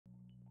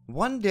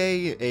One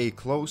day, a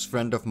close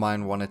friend of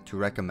mine wanted to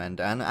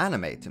recommend an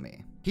anime to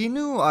me. He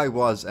knew I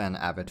was an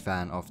avid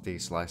fan of the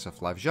slice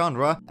of life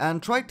genre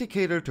and tried to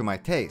cater to my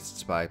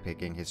tastes by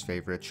picking his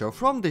favorite show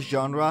from this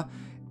genre,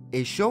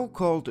 a show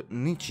called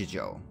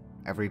Nichijou,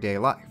 Everyday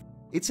Life.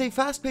 It's a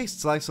fast-paced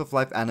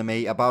slice-of-life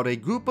anime about a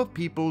group of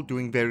people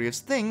doing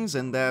various things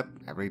in their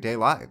everyday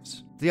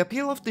lives. The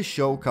appeal of this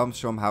show comes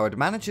from how it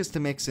manages to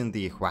mix in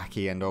the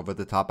wacky and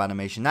over-the-top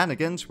anime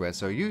shenanigans we're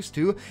so used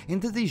to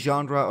into the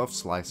genre of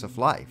slice of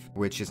life,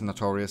 which is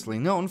notoriously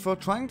known for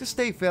trying to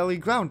stay fairly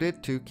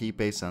grounded to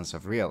keep a sense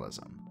of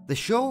realism. The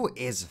show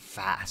is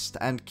fast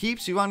and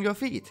keeps you on your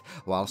feet,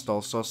 whilst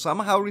also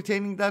somehow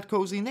retaining that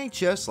cozy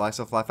nature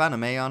slice-of-life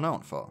anime are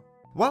known for.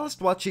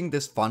 Whilst watching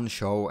this fun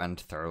show and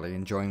thoroughly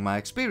enjoying my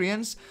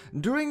experience,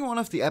 during one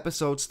of the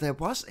episodes there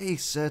was a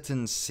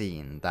certain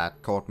scene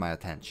that caught my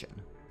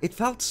attention. It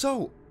felt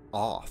so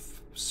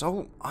off,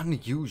 so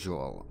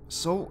unusual,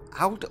 so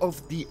out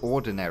of the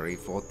ordinary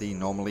for the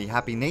normally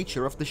happy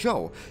nature of the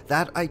show,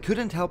 that I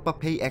couldn't help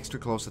but pay extra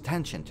close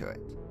attention to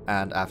it.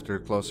 And after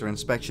closer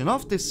inspection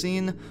of this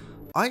scene,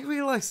 I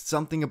realized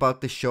something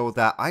about the show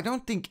that I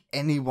don't think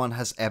anyone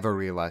has ever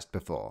realized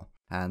before.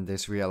 And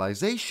this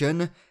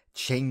realization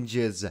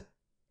changes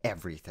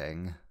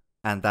everything.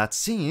 And that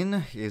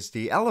scene is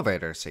the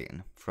elevator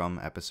scene from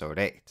episode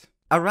 8.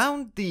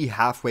 Around the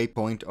halfway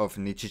point of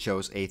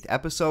Nichijou's 8th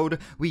episode,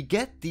 we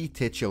get the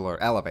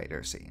titular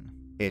elevator scene.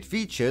 It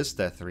features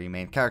the three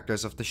main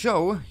characters of the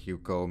show,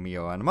 Yuko,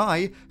 Mio, and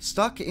Mai,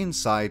 stuck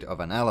inside of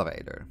an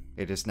elevator.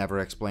 It is never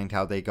explained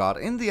how they got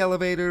in the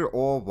elevator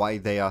or why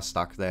they are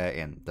stuck there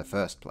in the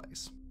first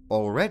place.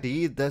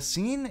 Already, the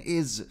scene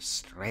is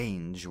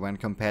strange when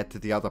compared to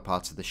the other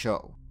parts of the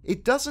show.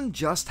 It doesn't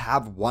just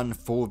have one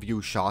full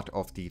view shot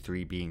of the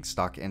three being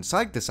stuck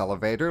inside this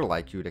elevator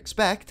like you'd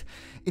expect.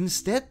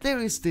 Instead, there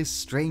is this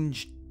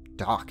strange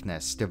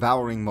darkness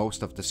devouring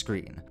most of the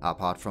screen,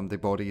 apart from the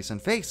bodies and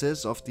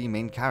faces of the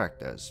main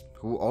characters,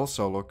 who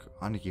also look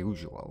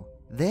unusual.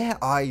 Their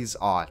eyes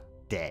are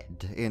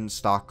dead, in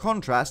stark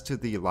contrast to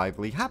the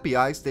lively happy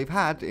eyes they've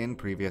had in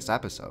previous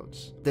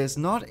episodes. There's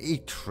not a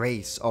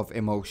trace of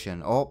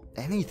emotion or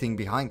anything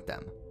behind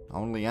them,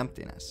 only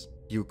emptiness.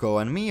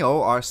 Yuko and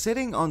Mio are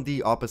sitting on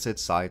the opposite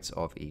sides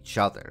of each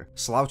other,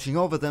 slouching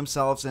over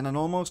themselves in an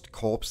almost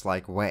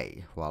corpse-like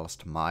way,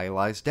 whilst Mai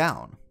lies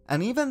down.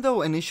 And even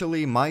though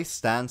initially Mai's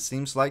stance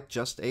seems like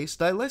just a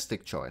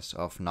stylistic choice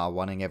of not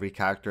wanting every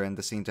character in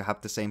the scene to have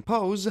the same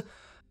pose,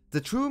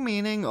 the true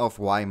meaning of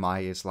why Mai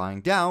is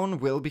lying down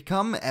will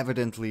become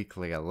evidently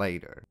clear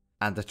later.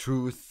 And the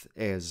truth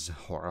is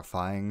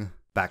horrifying.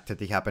 Back to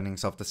the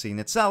happenings of the scene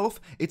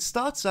itself, it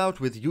starts out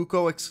with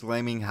Yuko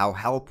exclaiming how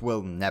help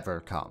will never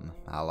come,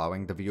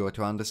 allowing the viewer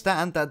to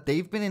understand that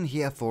they've been in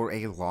here for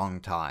a long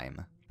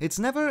time. It's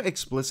never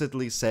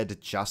explicitly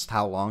said just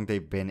how long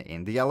they've been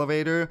in the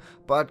elevator,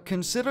 but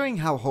considering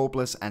how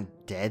hopeless and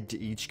dead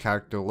each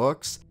character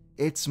looks,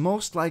 it's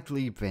most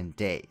likely been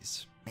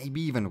days,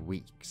 maybe even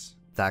weeks.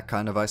 That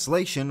kind of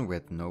isolation,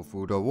 with no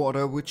food or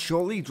water, would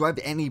surely drive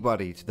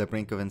anybody to the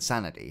brink of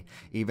insanity,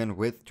 even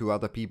with two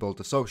other people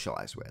to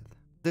socialize with.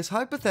 This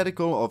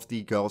hypothetical of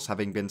the girls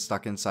having been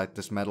stuck inside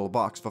this metal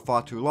box for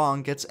far too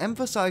long gets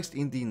emphasized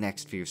in the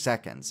next few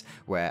seconds,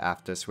 where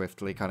after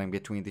swiftly cutting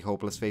between the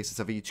hopeless faces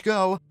of each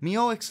girl,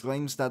 Mio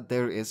exclaims that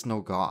there is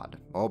no God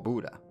or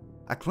Buddha.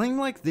 A claim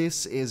like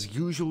this is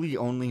usually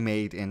only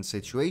made in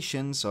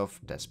situations of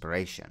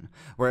desperation,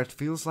 where it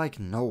feels like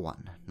no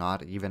one,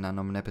 not even an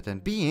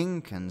omnipotent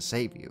being, can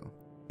save you.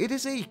 It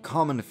is a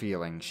common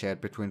feeling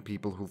shared between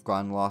people who've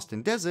gone lost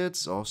in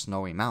deserts or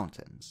snowy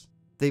mountains.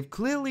 They've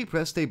clearly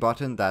pressed a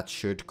button that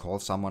should call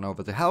someone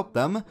over to help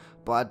them,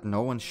 but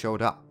no one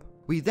showed up.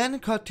 We then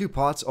cut to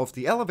parts of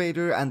the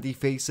elevator and the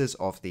faces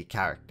of the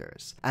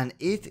characters, and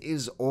it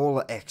is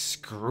all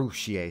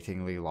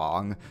excruciatingly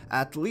long,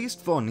 at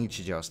least for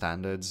Nichijou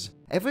standards.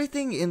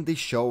 Everything in the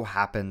show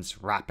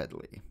happens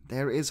rapidly.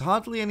 There is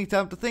hardly any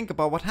time to think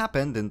about what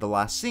happened in the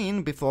last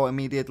scene before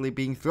immediately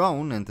being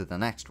thrown into the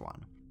next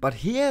one. But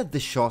here the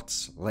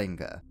shots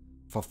linger,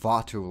 for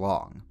far too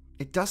long.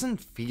 It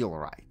doesn't feel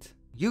right.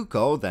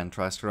 Yuko then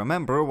tries to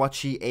remember what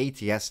she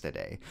ate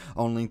yesterday,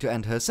 only to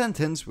end her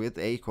sentence with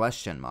a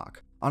question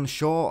mark,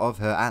 unsure of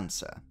her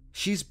answer.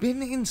 She's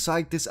been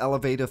inside this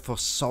elevator for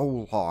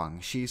so long,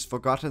 she's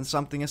forgotten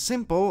something as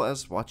simple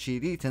as what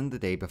she'd eaten the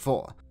day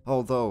before,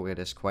 although it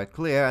is quite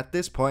clear at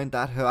this point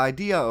that her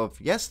idea of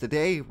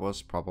yesterday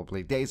was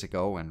probably days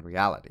ago in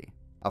reality.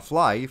 A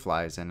fly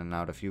flies in and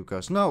out of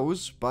Yuko's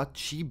nose, but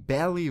she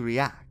barely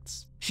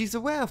reacts. She's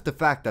aware of the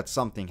fact that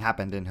something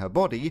happened in her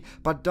body,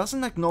 but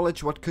doesn't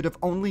acknowledge what could have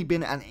only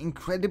been an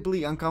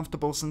incredibly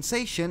uncomfortable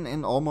sensation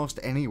in almost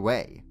any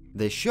way.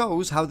 This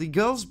shows how the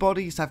girls'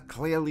 bodies have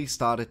clearly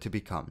started to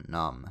become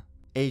numb.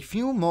 A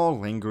few more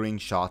lingering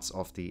shots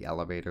of the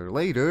elevator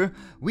later,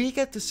 we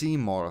get to see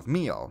more of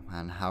Mio,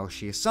 and how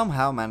she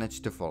somehow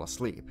managed to fall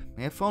asleep,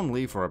 if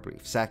only for a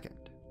brief second.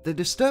 The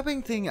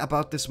disturbing thing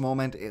about this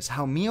moment is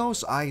how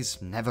Mio's eyes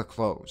never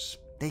close.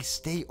 They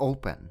stay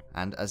open,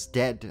 and as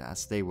dead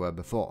as they were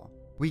before.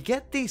 We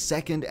get the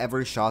second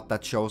ever shot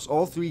that shows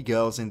all three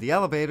girls in the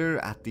elevator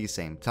at the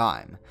same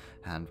time,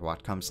 and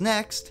what comes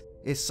next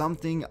is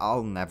something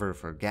I'll never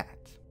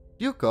forget.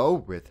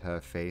 Yuko, with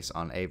her face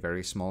on a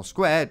very small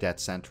square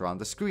dead center on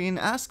the screen,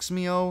 asks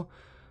Mio,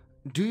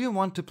 "Do you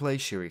want to play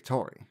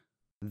Shiritori?"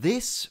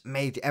 This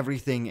made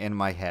everything in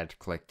my head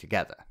click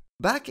together.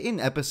 Back in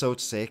episode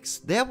 6,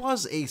 there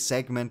was a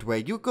segment where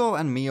Yuko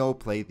and Mio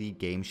play the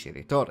game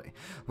Shiritori,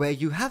 where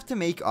you have to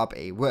make up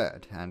a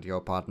word, and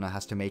your partner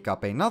has to make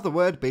up another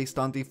word based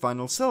on the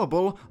final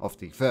syllable of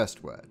the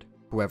first word.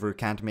 Whoever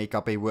can't make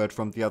up a word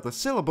from the other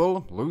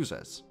syllable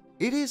loses.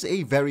 It is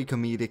a very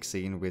comedic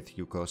scene with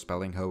Yuko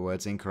spelling her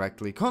words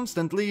incorrectly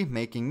constantly,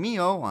 making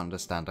Mio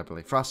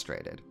understandably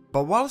frustrated.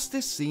 But whilst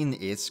this scene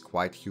is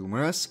quite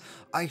humorous,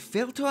 I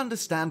fail to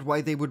understand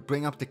why they would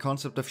bring up the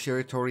concept of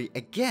Shiritori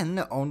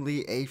again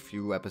only a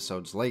few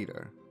episodes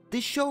later.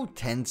 This show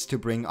tends to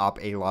bring up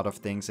a lot of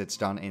things it's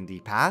done in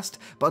the past,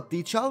 but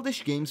the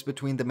childish games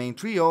between the main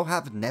trio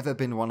have never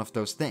been one of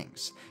those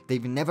things.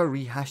 They've never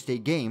rehashed a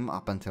game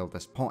up until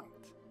this point.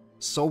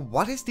 So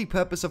what is the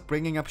purpose of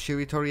bringing up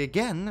Shiritori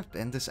again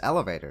in this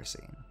elevator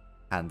scene?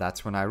 And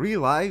that's when I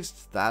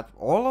realized that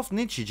all of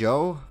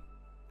Nichijou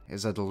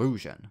is a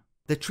delusion.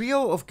 The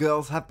trio of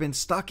girls have been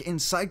stuck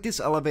inside this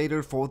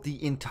elevator for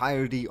the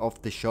entirety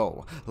of the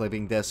show,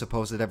 living their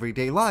supposed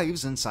everyday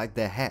lives inside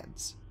their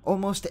heads.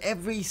 Almost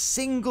every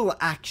single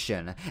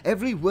action,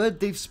 every word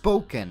they've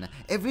spoken,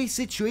 every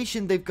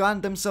situation they've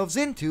gotten themselves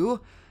into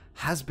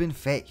has been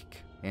fake.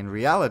 In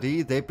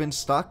reality, they've been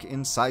stuck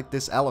inside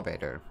this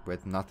elevator,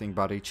 with nothing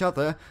but each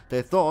other,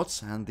 their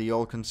thoughts, and the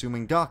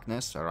all-consuming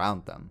darkness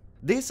around them.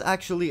 This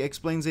actually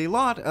explains a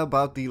lot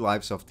about the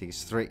lives of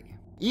these three.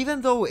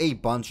 Even though a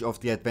bunch of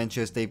the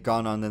adventures they've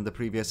gone on in the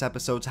previous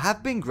episodes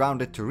have been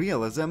grounded to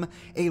realism,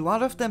 a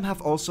lot of them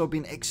have also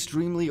been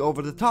extremely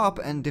over the top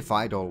and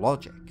defied all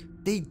logic.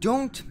 They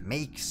don't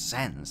make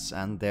sense,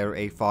 and they're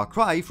a far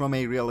cry from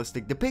a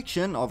realistic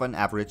depiction of an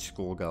average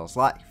schoolgirl's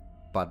life.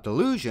 But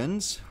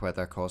delusions,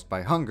 whether caused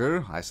by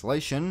hunger,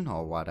 isolation,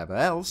 or whatever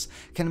else,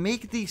 can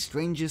make the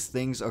strangest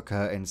things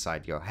occur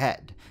inside your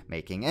head,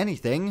 making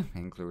anything,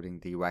 including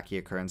the wacky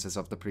occurrences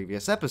of the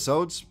previous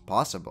episodes,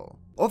 possible.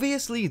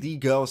 Obviously, the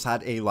girls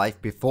had a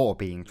life before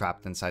being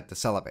trapped inside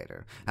this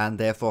elevator, and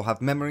therefore have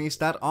memories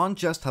that aren't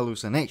just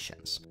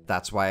hallucinations.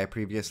 That's why I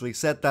previously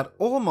said that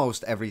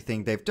almost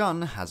everything they've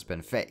done has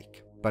been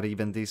fake. But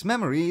even these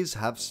memories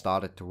have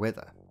started to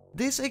wither.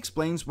 This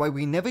explains why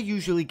we never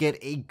usually get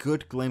a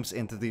good glimpse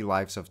into the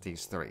lives of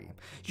these three.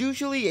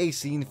 Usually a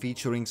scene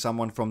featuring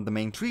someone from the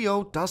main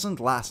trio doesn't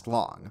last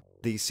long.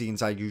 These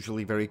scenes are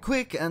usually very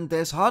quick, and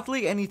there's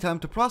hardly any time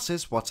to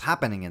process what's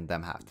happening in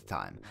them half the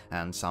time,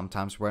 and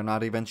sometimes we're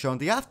not even shown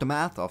the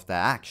aftermath of their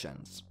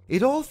actions.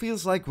 It all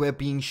feels like we're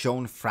being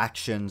shown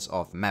fractions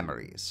of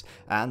memories,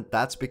 and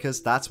that's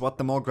because that's what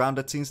the more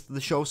grounded scenes of the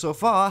show so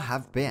far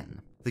have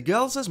been. The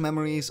girls'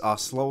 memories are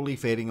slowly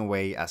fading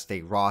away as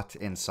they rot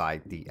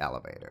inside the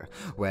elevator,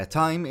 where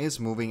time is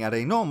moving at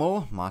a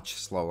normal, much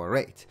slower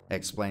rate,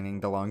 explaining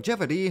the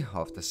longevity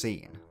of the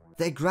scene.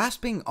 They're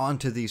grasping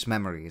onto these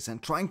memories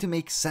and trying to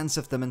make sense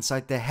of them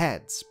inside their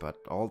heads, but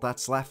all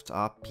that's left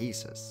are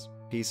pieces.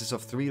 Pieces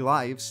of three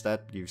lives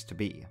that used to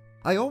be.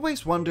 I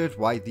always wondered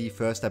why the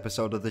first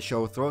episode of the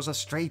show throws us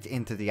straight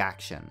into the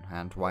action,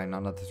 and why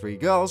none of the three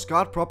girls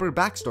got proper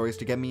backstories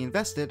to get me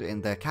invested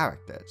in their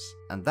characters.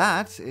 And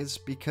that is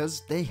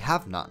because they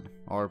have none,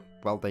 or,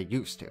 well, they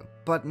used to.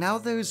 But now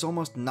there is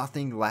almost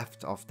nothing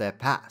left of their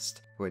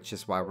past, which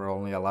is why we're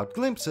only allowed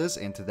glimpses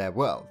into their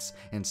worlds,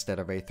 instead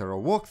of a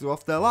thorough walkthrough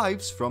of their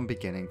lives from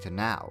beginning to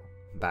now.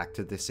 Back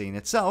to the scene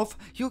itself,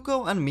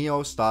 Yuko and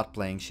Mio start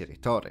playing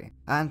Shiritori,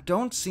 and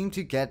don't seem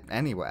to get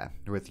anywhere,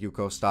 with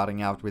Yuko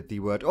starting out with the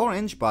word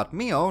orange but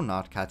Mio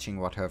not catching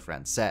what her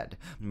friend said,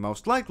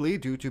 most likely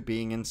due to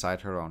being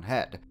inside her own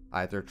head,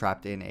 either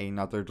trapped in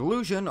another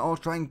delusion or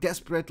trying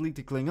desperately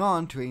to cling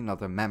on to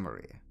another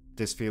memory.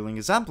 This feeling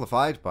is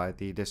amplified by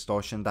the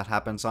distortion that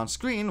happens on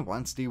screen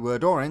once the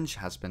word orange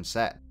has been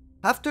said.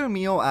 After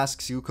Mio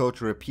asks Yuko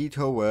to repeat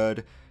her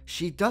word,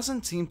 she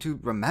doesn't seem to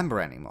remember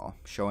anymore,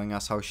 showing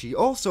us how she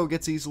also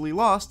gets easily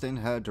lost in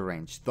her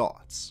deranged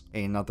thoughts.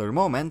 Another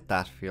moment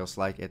that feels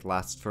like it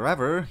lasts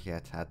forever,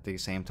 yet at the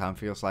same time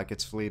feels like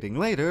it's fleeting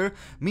later,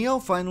 Mio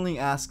finally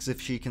asks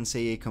if she can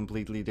say a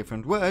completely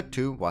different word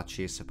to what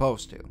she's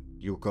supposed to.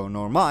 Yuko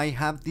nor Mai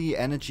have the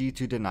energy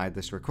to deny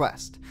this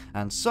request,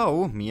 and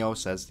so Mio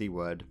says the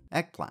word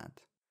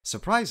eggplant.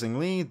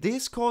 Surprisingly,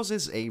 this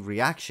causes a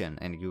reaction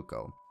in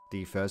Yuko,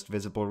 the first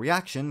visible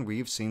reaction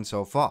we've seen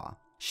so far.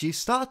 She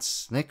starts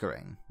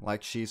snickering,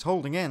 like she's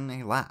holding in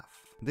a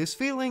laugh. This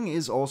feeling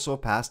is also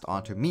passed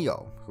on to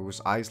Mio,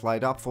 whose eyes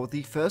light up for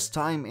the first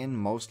time in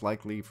most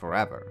likely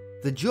forever.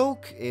 The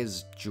joke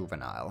is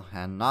juvenile,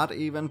 and not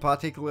even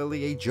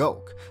particularly a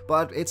joke,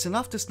 but it's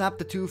enough to snap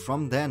the two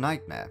from their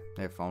nightmare,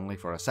 if only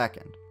for a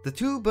second. The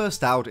two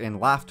burst out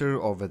in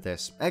laughter over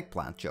this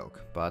eggplant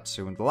joke, but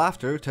soon the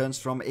laughter turns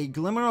from a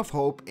glimmer of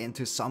hope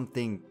into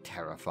something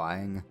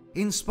terrifying.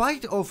 In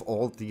spite of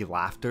all the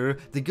laughter,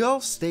 the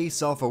girls stay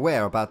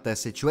self-aware about their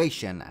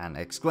situation and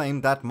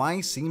exclaim that Mai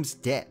seems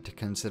dead,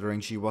 considering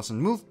she wasn't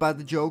moved by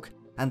the joke,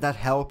 and that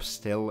help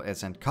still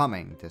isn't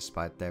coming,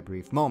 despite their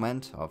brief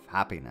moment of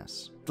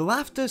happiness. The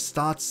laughter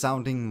starts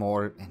sounding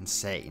more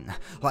insane,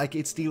 like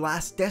it's the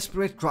last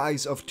desperate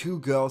cries of two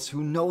girls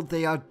who know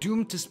they are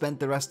doomed to spend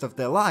the rest of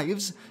their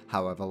lives,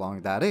 however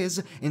long that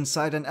is,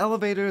 inside an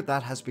elevator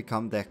that has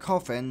become their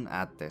coffin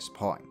at this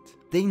point.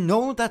 They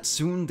know that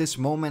soon this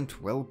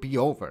moment will be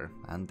over,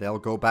 and they'll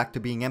go back to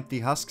being empty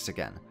husks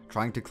again,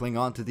 trying to cling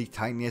on to the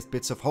tiniest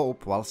bits of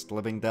hope whilst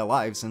living their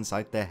lives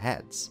inside their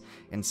heads,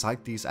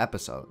 inside these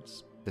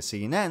episodes. The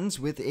scene ends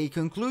with a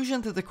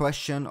conclusion to the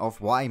question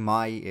of why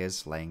Mai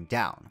is laying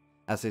down,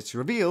 as it's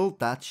revealed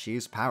that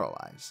she's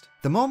paralyzed.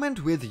 The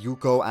moment with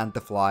Yuko and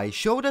the fly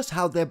showed us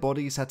how their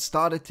bodies had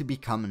started to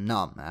become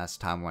numb as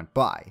time went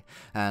by,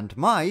 and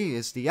Mai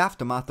is the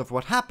aftermath of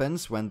what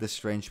happens when this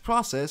strange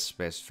process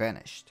is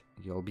finished.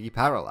 You'll be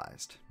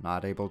paralyzed,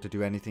 not able to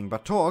do anything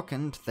but talk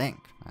and think,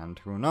 and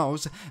who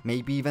knows,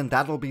 maybe even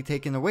that'll be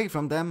taken away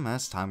from them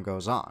as time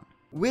goes on.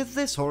 With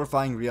this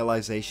horrifying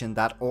realization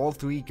that all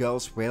three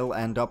girls will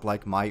end up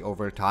like Mai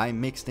over time,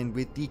 mixed in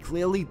with the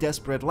clearly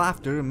desperate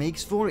laughter,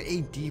 makes for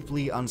a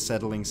deeply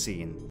unsettling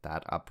scene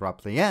that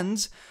abruptly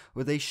ends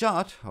with a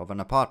shot of an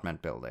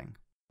apartment building.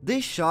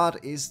 This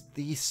shot is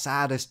the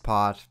saddest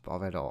part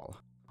of it all.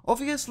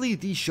 Obviously,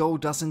 the show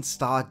doesn't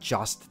star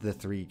just the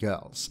three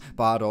girls,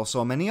 but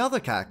also many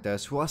other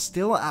characters who are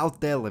still out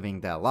there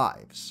living their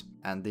lives.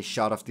 And this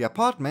shot of the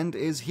apartment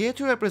is here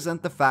to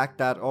represent the fact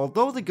that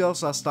although the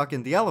girls are stuck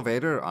in the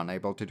elevator,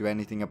 unable to do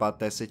anything about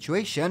their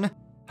situation,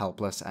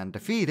 helpless and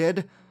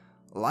defeated,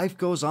 life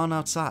goes on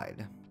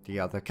outside.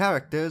 The other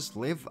characters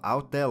live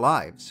out their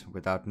lives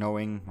without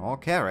knowing or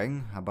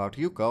caring about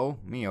Yuko,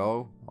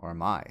 Mio, or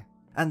Mai.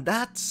 And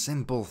that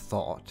simple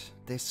thought,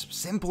 this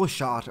simple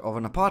shot of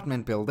an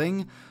apartment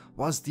building,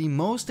 was the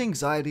most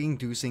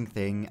anxiety-inducing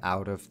thing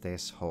out of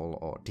this whole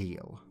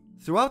ordeal.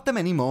 Throughout the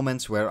many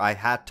moments where I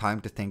had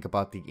time to think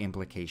about the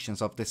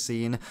implications of this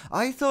scene,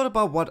 I thought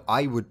about what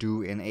I would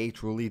do in a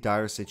truly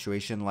dire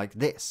situation like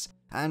this,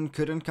 and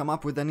couldn't come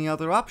up with any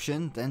other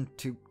option than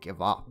to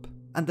give up.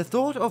 And the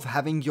thought of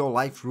having your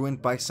life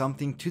ruined by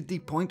something to the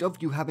point of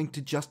you having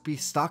to just be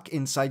stuck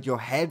inside your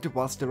head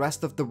whilst the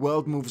rest of the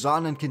world moves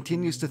on and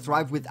continues to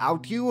thrive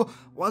without you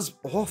was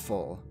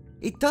awful.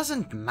 It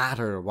doesn't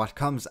matter what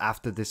comes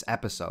after this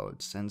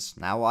episode, since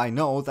now I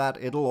know that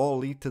it'll all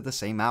lead to the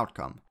same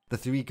outcome. The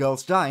three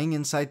girls dying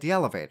inside the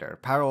elevator,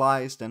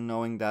 paralyzed and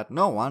knowing that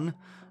no one,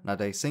 not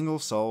a single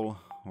soul,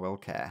 will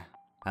care.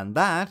 And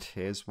that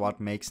is what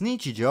makes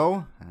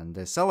Nichijou, and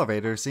this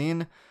elevator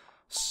scene,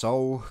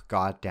 so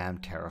goddamn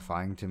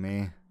terrifying to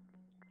me.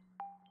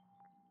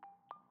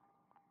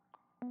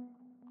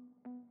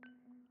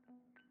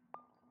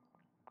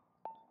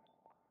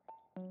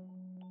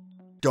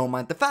 Don't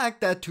mind the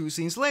fact that 2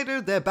 scenes later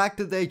they're back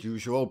to their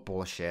usual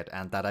bullshit,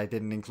 and that I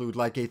didn't include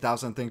like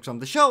 8,000 things from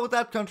the show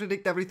that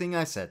contradict everything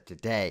I said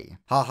today.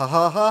 Ha ha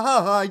ha ha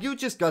ha ha, you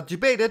just got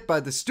debated by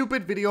the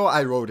stupid video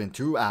I wrote in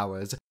 2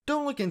 hours.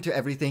 Don't look into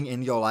everything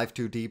in your life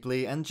too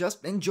deeply, and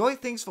just enjoy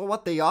things for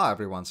what they are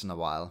every once in a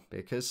while,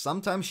 because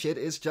sometimes shit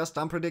is just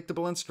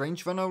unpredictable and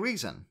strange for no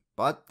reason.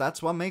 But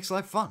that's what makes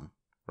life fun,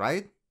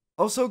 right?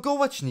 Also, go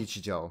watch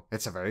Nichijou,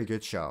 it's a very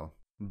good show.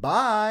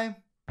 Bye!